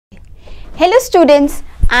Hello students,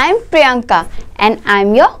 I am Priyanka and I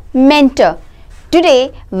am your mentor.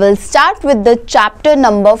 Today we'll start with the chapter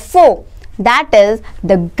number 4, that is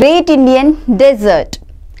the Great Indian Desert.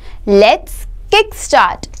 Let's kick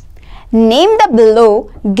start. Name the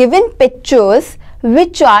below given pictures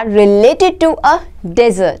which are related to a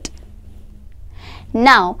desert.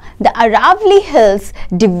 Now, the Aravalli Hills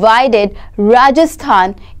divided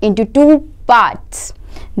Rajasthan into two parts.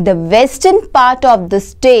 The western part of the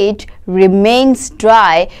state remains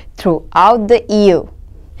dry throughout the year.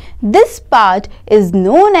 This part is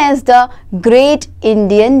known as the Great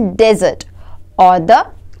Indian Desert or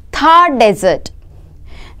the Thar Desert.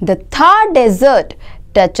 The Thar Desert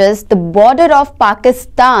touches the border of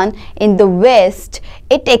Pakistan in the west.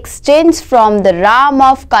 It extends from the Ram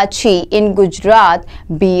of Kutch in Gujarat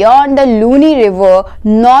beyond the Luni River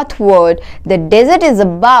northward. The desert is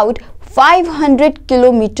about 500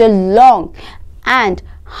 km long and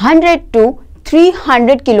 100 to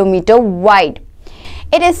 300 km wide.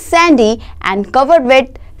 It is sandy and covered with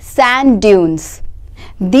sand dunes.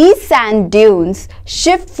 These sand dunes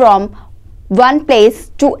shift from one place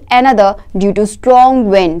to another due to strong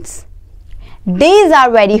winds. Days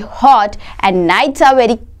are very hot and nights are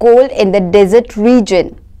very cold in the desert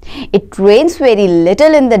region. It rains very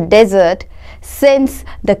little in the desert since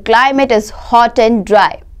the climate is hot and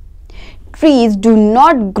dry. Trees do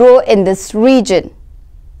not grow in this region.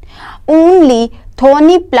 Only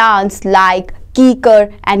thorny plants like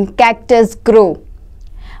kikar and cactus grow.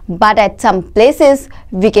 But at some places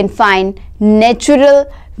we can find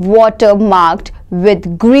natural water marked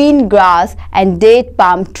with green grass and date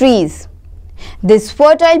palm trees. This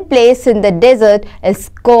fertile place in the desert is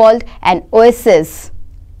called an oasis.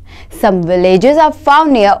 Some villages are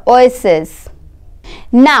found near oases.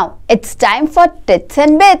 Now it's time for tits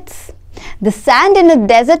and bits. The sand in the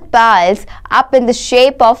desert piles up in the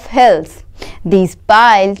shape of hills. These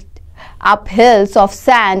piled up hills of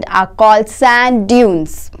sand are called sand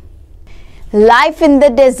dunes. Life in the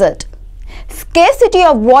desert. Scarcity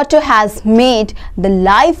of water has made the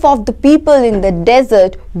life of the people in the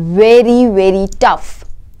desert very tough.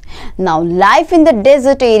 Now life in the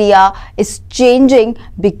desert area is changing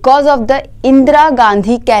because of the Indira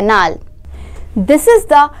Gandhi Canal. This is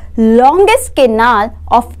the longest canal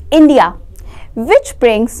of India which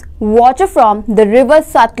brings water from the river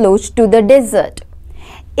Satluj to the desert.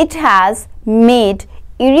 It has made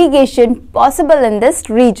irrigation possible in this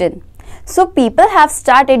region. So people have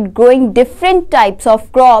started growing different types of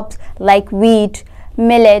crops like wheat,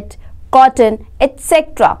 millet, cotton,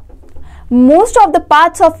 etc. Most of the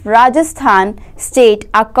parts of Rajasthan state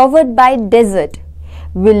are covered by desert.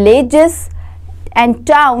 Villages and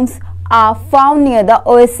towns are found near the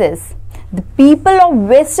oasis. The people of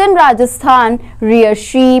western Rajasthan rear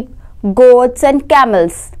sheep, goats and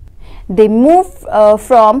camels. They move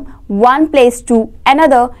from one place to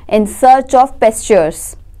another in search of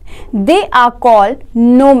pastures. They are called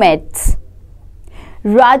nomads.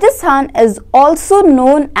 Rajasthan is also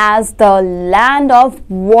known as the land of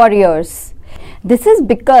warriors. This is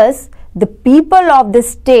because the people of the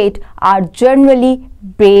state are generally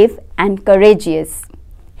brave and courageous.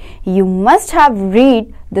 You must have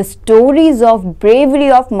read the stories of bravery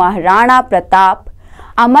of Maharana Pratap,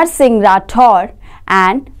 Amar Singh Rathore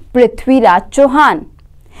and Prithviraj Chauhan.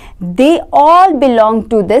 They all belong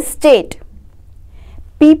to this state.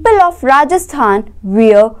 People of Rajasthan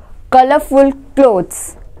wear colorful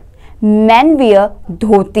clothes. Men wear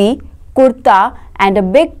dhoti, kurta and a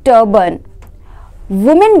big turban.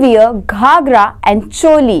 Women wear ghagra and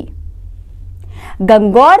choli.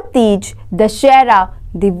 Gangaur Teej, Dashera,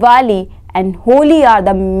 Diwali and Holi are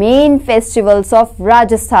the main festivals of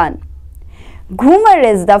Rajasthan. Ghumar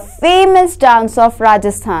is the famous dance of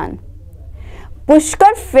Rajasthan.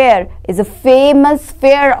 Pushkar Fair is a famous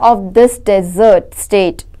fair of this desert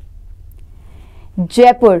state.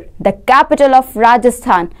 Jaipur, the capital of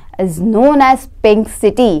Rajasthan, is known as Pink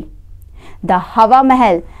City. The Hawa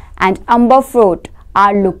Mahal and Amber Fort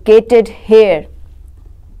are located here.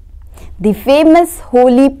 The famous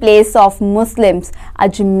holy place of Muslims,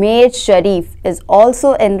 Ajmer Sharif, is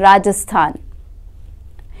also in Rajasthan.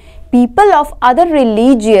 People of other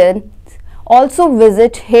religions also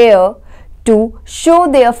visit here to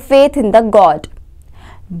show their faith in the god.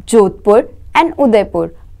 Jodhpur and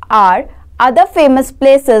Udaipur are other famous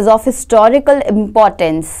places of historical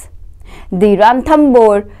importance. The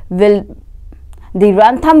Ranthambore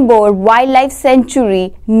Wildlife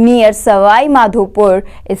Sanctuary near Savai Madhopur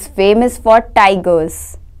is famous for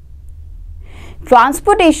tigers.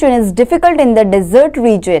 Transportation is difficult in the desert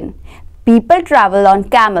region. People travel on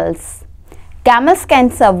camels. Camels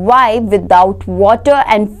can survive without water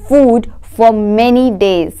and food for many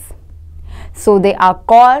days. So they are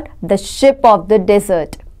called the ship of the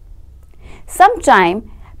desert. Sometimes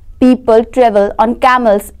people travel on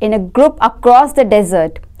camels in a group across the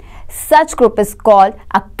desert. Such group is called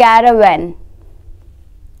a caravan.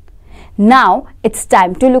 Now it's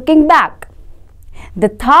time to looking back. The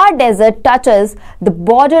Thar Desert touches the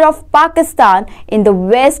border of Pakistan in the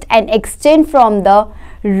west and extends from the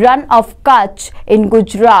Run of Kutch in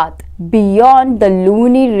Gujarat beyond the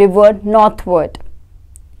Luni River northward.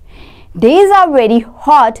 Days are very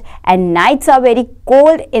hot and nights are very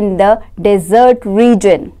cold in the desert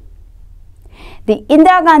region. The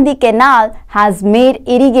Indira Gandhi Canal has made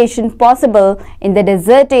irrigation possible in the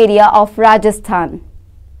desert area of Rajasthan.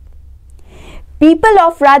 People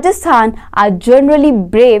of Rajasthan are generally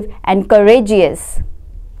brave and courageous.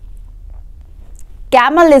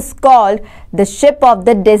 Camel is called the ship of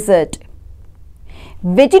the desert.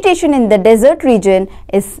 Vegetation in the desert region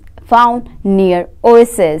is found near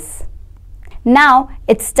oases. Now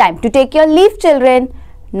it's time to take your leave, children.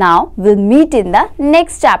 Now we'll meet in the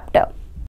next chapter.